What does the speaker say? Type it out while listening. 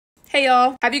Hey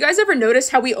y'all, have you guys ever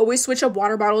noticed how we always switch up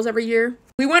water bottles every year?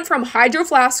 We went from Hydro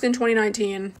Flask in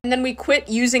 2019, and then we quit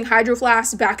using Hydro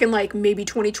Flask back in like maybe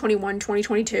 2021,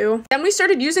 2022. Then we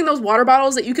started using those water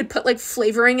bottles that you could put like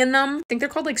flavoring in them. I think they're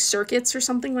called like circuits or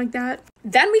something like that.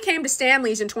 Then we came to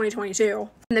Stanley's in 2022,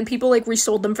 and then people like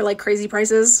resold them for like crazy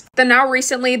prices. Then now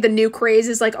recently the new craze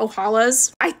is like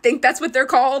Ohalas. I think that's what they're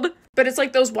called. But it's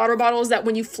like those water bottles that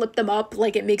when you flip them up,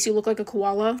 like it makes you look like a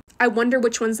koala. I wonder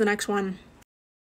which one's the next one.